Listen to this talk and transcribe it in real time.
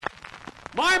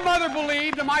My mother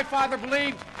believed and my father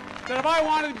believed that if I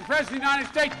wanted to be president of the United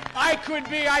States, I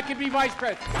could be vice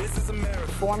president. This is America.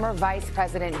 Former Vice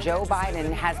President Joe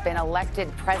Biden has been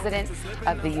elected President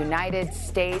of the United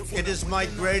States. It is my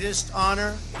greatest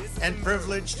honor and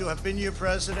privilege to have been your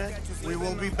president. We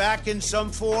will be back in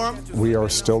some form. We are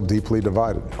still deeply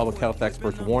divided. Public health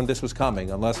experts warned this was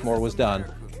coming unless more was done.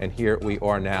 And here we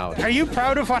are now. Are you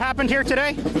proud of what happened here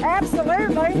today?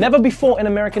 Absolutely. Never before in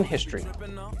American history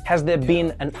has there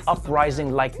been an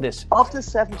uprising like this. Of the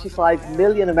 75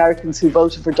 million Americans who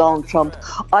voted for Donald Trump,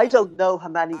 I don't know how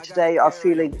many today are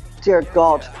feeling, dear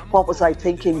God, what was I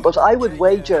thinking? But I would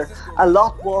wager a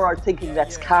lot more are thinking,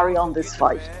 let's carry on this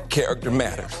fight. Character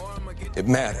matters. It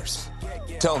matters.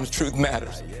 Telling the truth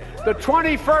matters. The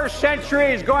 21st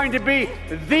century is going to be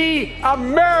the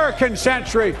American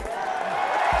century.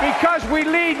 Because we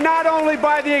lead not only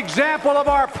by the example of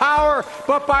our power,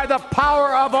 but by the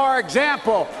power of our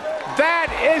example.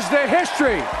 That is the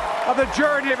history of the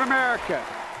journey of America.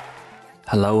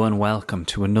 Hello and welcome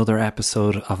to another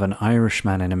episode of An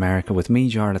Irishman in America with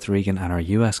me, Jarlath Regan, and our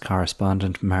US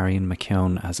correspondent, Marion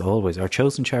McKeone, as always. Our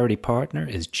chosen charity partner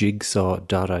is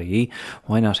jigsaw.ie.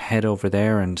 Why not head over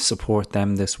there and support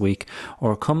them this week,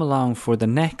 or come along for the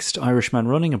next Irishman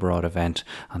Running Abroad event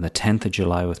on the 10th of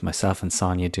July with myself and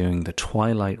Sonia doing the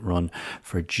Twilight Run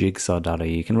for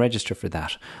jigsaw.ie. You can register for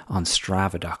that on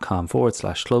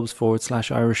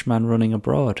strava.com/clubs/Irishman Running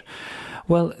Abroad.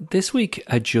 Well, this week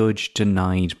a judge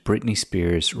denied Britney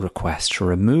Spears' request to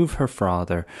remove her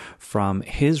father from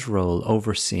his role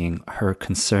overseeing her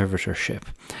conservatorship.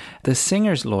 The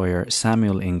singer's lawyer,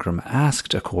 Samuel Ingram,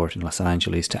 asked a court in Los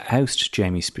Angeles to oust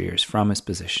Jamie Spears from his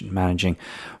position managing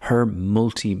her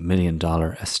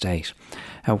multi-million-dollar estate.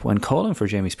 When calling for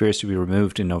Jamie Spears to be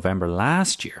removed in November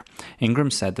last year,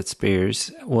 Ingram said that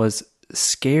Spears was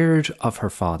scared of her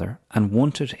father and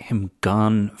wanted him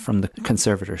gone from the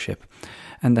conservatorship,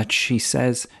 and that she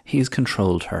says he's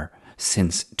controlled her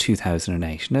since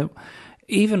 2008. Now,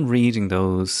 even reading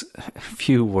those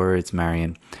few words,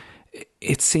 Marion,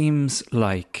 it seems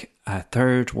like a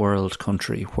third world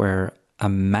country where a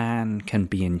man can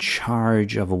be in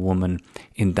charge of a woman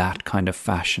in that kind of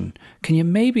fashion. Can you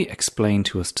maybe explain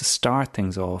to us, to start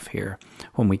things off here,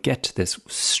 when we get to this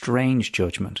strange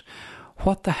judgment,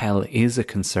 what the hell is a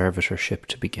conservatorship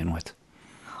to begin with?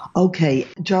 Okay,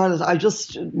 Jarlath, I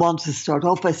just want to start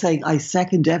off by saying I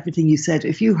second everything you said.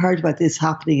 If you heard about this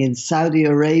happening in Saudi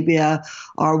Arabia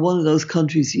or one of those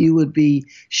countries, you would be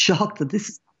shocked that this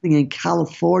is happening in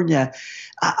California.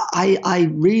 I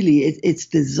really, it's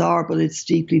bizarre, but it's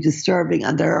deeply disturbing.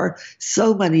 And there are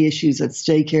so many issues at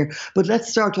stake here. But let's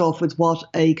start off with what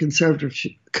a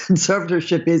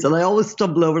conservatorship is. And I always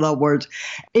stumble over that word.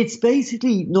 It's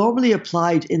basically normally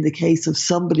applied in the case of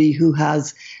somebody who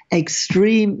has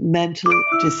extreme mental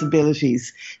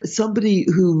disabilities, somebody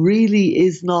who really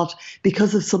is not,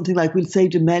 because of something like, we'll say,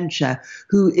 dementia,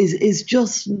 who is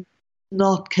just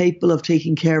not capable of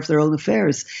taking care of their own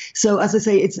affairs. So, as I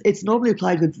say, it's normally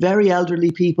applied with very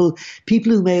elderly people,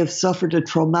 people who may have suffered a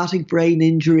traumatic brain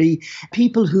injury,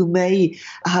 people who may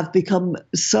have become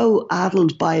so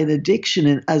addled by an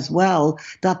addiction as well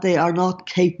that they are not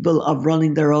capable of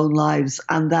running their own lives,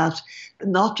 and that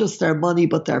not just their money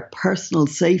but their personal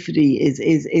safety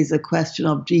is a question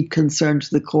of deep concern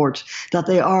to the court, that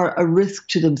they are a risk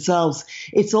to themselves.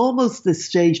 It's almost the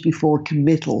stage before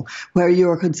committal, where you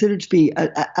are considered to be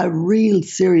a real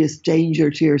serious danger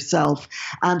to yourself.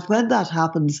 And when that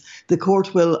happens, the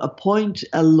court will appoint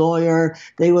a lawyer,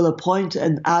 they will appoint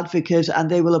an advocate,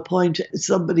 and they will appoint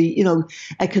somebody,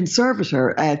 a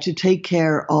conservator, to take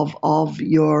care of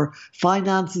your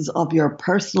finances, of your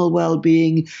personal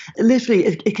well-being. Literally,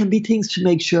 it can be things to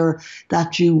make sure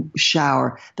that you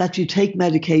shower, that you take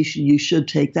medication you should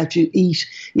take, that you eat,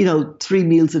 3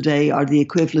 meals a day or the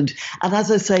equivalent. And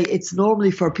as I say, it's normally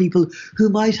for people who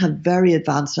might have very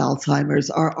advanced Alzheimer's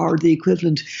or the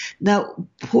equivalent. Now,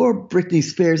 poor Britney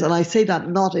Spears, and I say that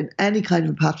not in any kind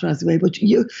of a patronising way, but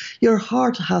your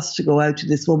heart has to go out to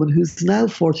this woman who's now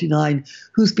 49,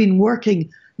 who's been working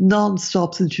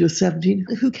non-stop since she was 17,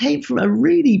 who came from a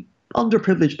really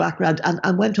underprivileged background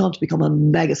and went on to become a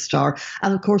megastar.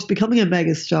 And of course, becoming a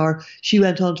megastar, she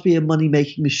went on to be a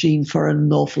money-making machine for an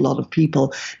awful lot of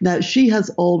people. Now, she has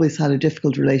always had a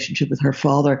difficult relationship with her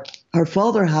father. Her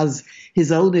father has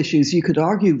his own issues. You could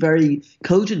argue very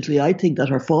cogently, I think, that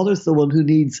her father's the one who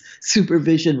needs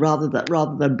supervision rather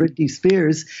than Britney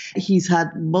Spears. He's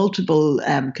had multiple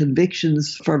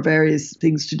convictions for various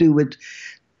things to do with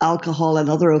alcohol and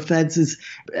other offences.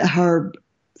 Her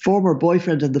former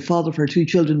boyfriend and the father of her two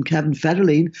children, Kevin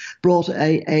Federline, brought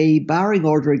a barring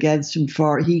order against him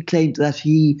he claimed that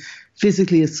he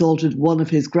physically assaulted one of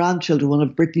his grandchildren, one of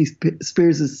Britney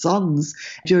Spears' sons,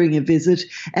 during a visit.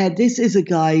 This is a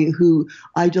guy who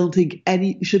I don't think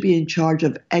should be in charge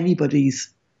of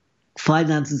anybody's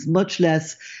finances, much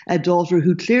less a daughter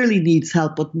who clearly needs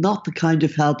help, but not the kind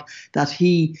of help that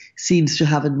he seems to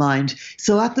have in mind.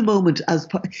 So at the moment,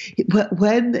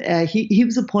 when he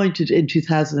was appointed in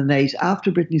 2008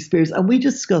 after Britney Spears, and we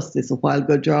discussed this a while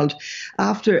ago, Gerald,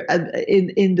 after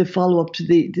in the follow-up to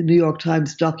the New York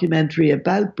Times documentary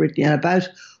about Britney and about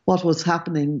what was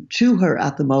happening to her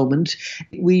at the moment.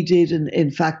 We did, in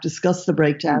fact, discuss the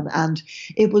breakdown, and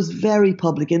it was very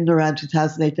public in around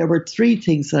 2008. There were three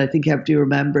things that I think everybody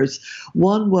remembers.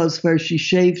 One was where she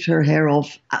shaved her hair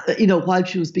off, while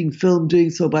she was being filmed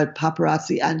doing so by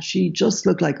paparazzi, and she just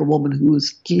looked like a woman who was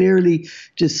clearly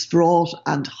distraught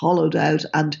and hollowed out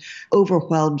and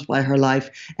overwhelmed by her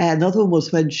life. Another one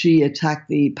was when she attacked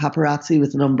the paparazzi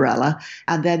with an umbrella,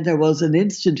 and then there was an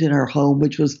incident in her home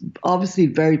which was obviously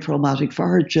very traumatic for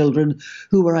her children,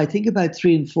 who were, I think, about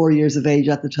 3 and 4 years of age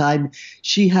at the time.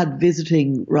 She had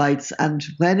visiting rights, and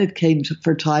when it came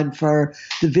for time for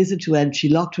the visit to end, she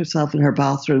locked herself in her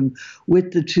bathroom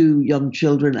with the two young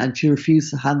children, and she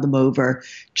refused to hand them over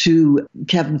to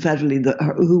Kevin Federline,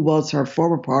 who was her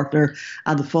former partner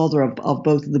and the father of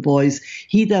both of the boys.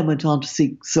 He then went on to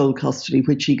seek sole custody,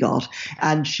 which he got,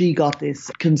 and she got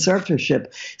this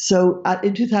conservatorship. So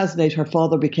in 2008, her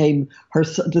father became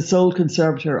the sole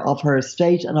conservator of her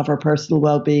estate and of her personal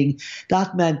well-being.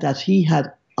 That meant that he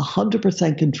had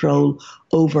 100% control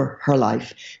over her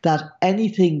life, that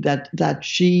anything that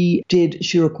she did,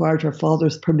 she required her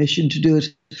father's permission to do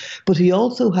it. But he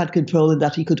also had control in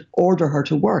that he could order her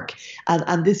to work.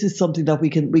 And this is something that we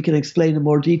can explain in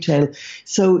more detail.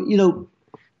 So,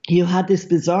 you had this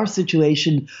bizarre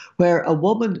situation where a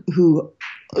woman who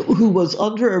was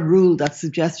under a rule that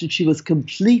suggested she was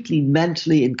completely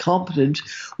mentally incompetent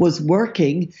was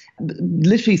working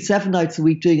literally 7 nights a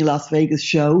week doing a Las Vegas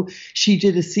show. She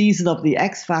did a season of The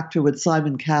X Factor with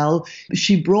Simon Cowell.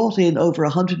 She brought in over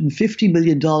 $150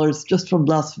 million just from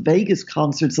Las Vegas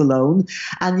concerts alone.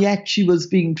 And yet she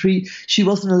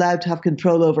wasn't allowed to have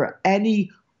control over any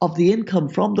of the income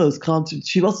from those concerts.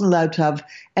 She wasn't allowed to have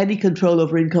any control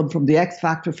over income from the X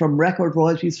Factor, from record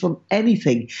royalties, from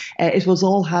anything. It was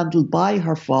all handled by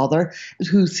her father,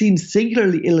 who seemed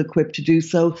singularly ill-equipped to do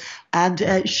so.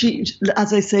 And she,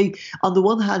 as I say, on the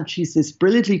one hand, she's this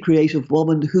brilliantly creative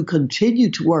woman who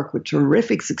continued to work with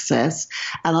terrific success.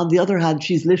 And on the other hand,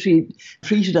 she's literally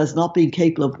treated as not being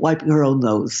capable of wiping her own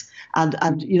nose. And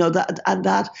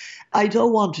that I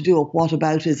don't want to do a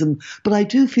whataboutism, but I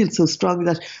do feel so strongly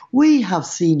that we have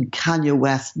seen Kanye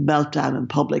West melt down in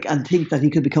public and think that he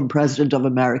could become president of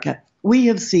America. We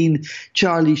have seen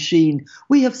Charlie Sheen.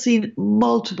 We have seen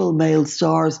multiple male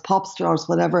stars, pop stars,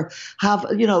 whatever, have,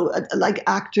 like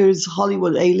actors,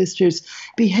 Hollywood A-listers,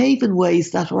 behave in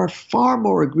ways that are far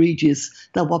more egregious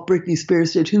than what Britney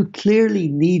Spears did, who clearly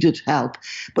needed help.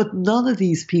 But none of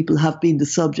these people have been the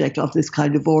subject of this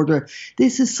kind of order.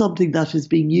 This is something that is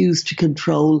being used to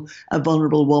control a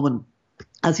vulnerable woman,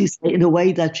 as you say, in a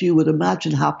way that you would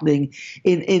imagine happening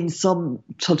in some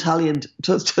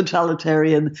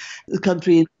totalitarian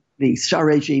country or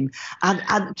regime.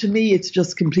 And to me, it's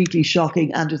just completely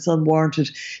shocking and it's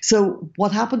unwarranted. So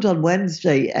what happened on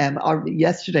Wednesday or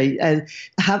yesterday,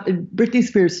 Britney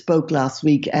Spears spoke last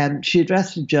week and she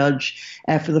addressed a judge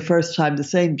for the first time, the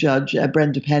same judge,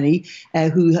 Brenda Penny,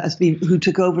 who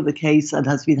took over the case and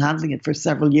has been handling it for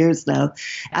several years now.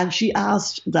 And she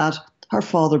asked that her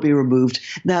father be removed.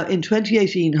 Now, in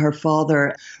 2018, her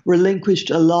father relinquished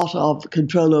a lot of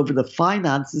control over the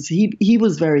finances. He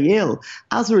was very ill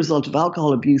as a result of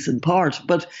alcohol abuse in part,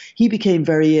 but he became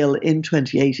very ill in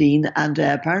 2018 and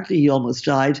apparently he almost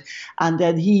died. And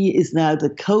then he is now the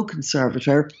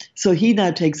co-conservator. So he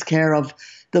now takes care of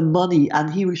the money,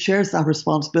 and he shares that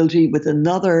responsibility with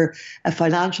a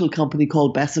financial company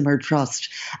called Bessemer Trust.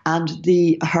 And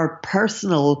her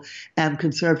personal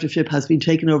conservatorship has been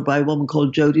taken over by a woman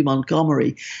called Jodie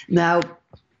Montgomery. Now,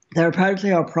 there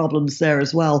apparently are problems there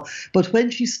as well. But when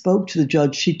she spoke to the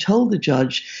judge, she told the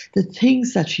judge the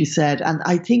things that she said. And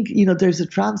I think, there's a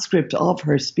transcript of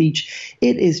her speech.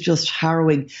 It is just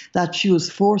harrowing that she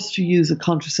was forced to use a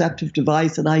contraceptive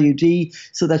device, an IUD,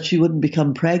 so that she wouldn't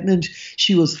become pregnant.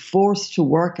 She was forced to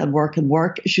work and work and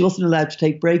work. She wasn't allowed to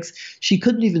take breaks. She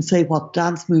couldn't even say what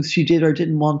dance moves she did or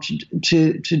didn't want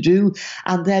to do.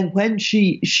 And then when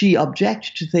she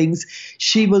objected to things,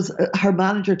 her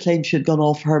manager claimed she had gone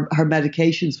off her her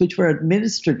medications, which were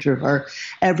administered to her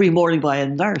every morning by a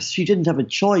nurse. She didn't have a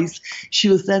choice. She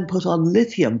was then put on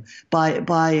lithium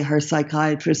by her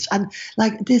psychiatrist. And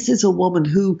like, this is a woman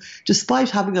who, despite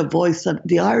having a voice, and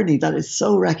the irony that is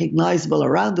so recognizable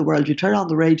around the world, you turn on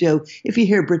the radio, if you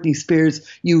hear Britney Spears,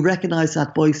 you recognize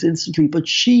that voice instantly, but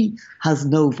she has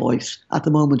no voice at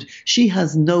the moment. She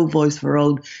has no voice of her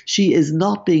own. She is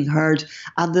not being heard.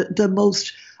 And the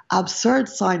most absurd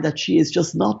sign that she is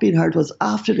just not being heard was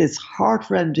after this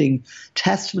heartrending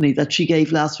testimony that she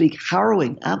gave last week,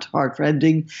 harrowing and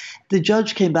heartrending. The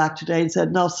judge came back today and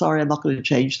said, no, sorry, I'm not going to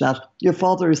change that. Your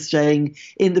father is staying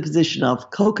in the position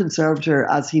of co-conservator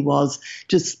as he was,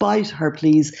 despite her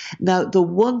pleas. Now, the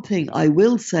one thing I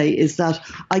will say is that,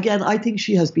 again, I think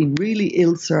she has been really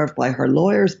ill-served by her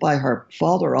lawyers, by her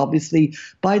father, obviously,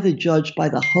 by the judge, by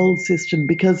the whole system,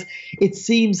 because it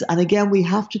seems, and again, we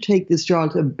have to take this,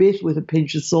 Charlotte, a bit with a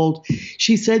pinch of salt.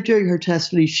 She said during her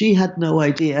testimony she had no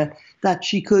idea that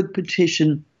she could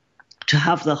petition to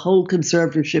have the whole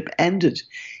conservatorship ended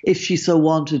if she so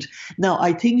wanted. Now,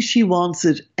 I think she wants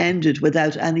it ended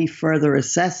without any further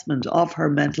assessment of her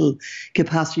mental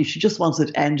capacity. She just wants it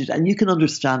ended, and you can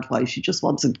understand why. She just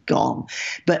wants it gone.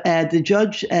 But the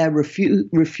judge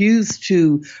refused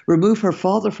to remove her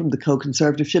father from the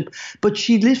co-conservatorship, but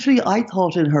she literally, I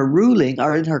thought in her ruling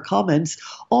or in her comments,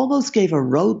 almost gave a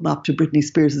roadmap to Britney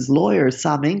Spears' lawyer,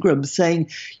 Sam Ingram, saying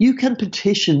you can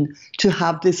petition to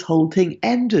have this whole thing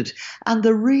ended. And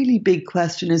the really big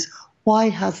question is, why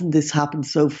hasn't this happened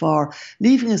so far?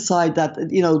 Leaving aside that,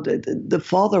 you know, the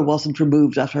father wasn't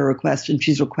removed at her request, and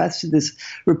she's requested this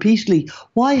repeatedly.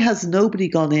 Why has nobody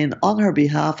gone in on her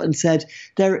behalf and said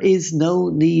there is no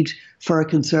need for a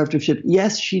conservatorship?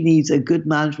 Yes, she needs a good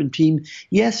management team.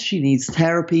 Yes, she needs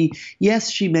therapy.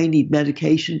 Yes, she may need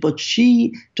medication, but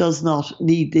she does not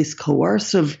need this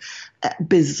coercive,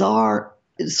 bizarre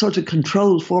sort of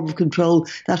form of control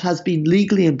that has been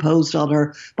legally imposed on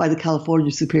her by the California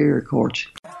Superior Court.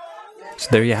 So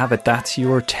there you have it. That's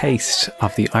your taste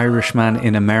of the Irishman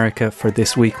in America for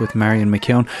this week with Marion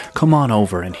McKeone. Come on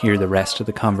over and hear the rest of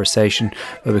the conversation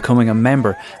by becoming a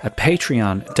member at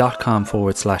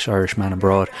patreon.com/Irishman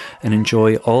Abroad and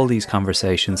enjoy all these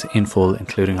conversations in full,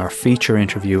 including our feature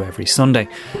interview every Sunday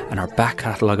and our back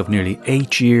catalogue of nearly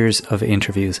 8 years of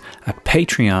interviews at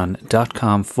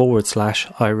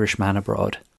patreon.com/Irishman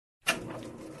Abroad.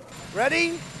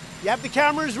 Ready? You have the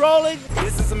cameras rolling?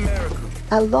 This is America.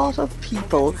 A lot of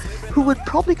people who would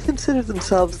probably consider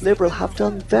themselves liberal have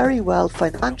done very well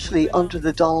financially under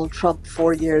the Donald Trump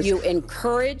 4 years. You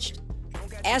encouraged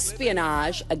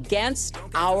espionage against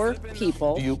our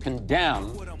people. You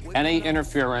condemn any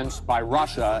interference by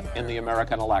Russia in the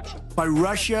American election. By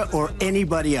Russia or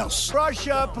anybody else.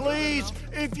 Russia, please,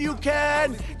 if you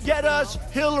can, get us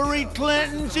Hillary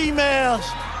Clinton's emails.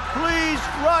 Please,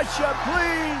 Russia,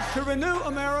 please. To renew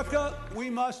America, we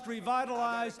must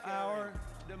revitalize our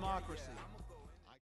democracy.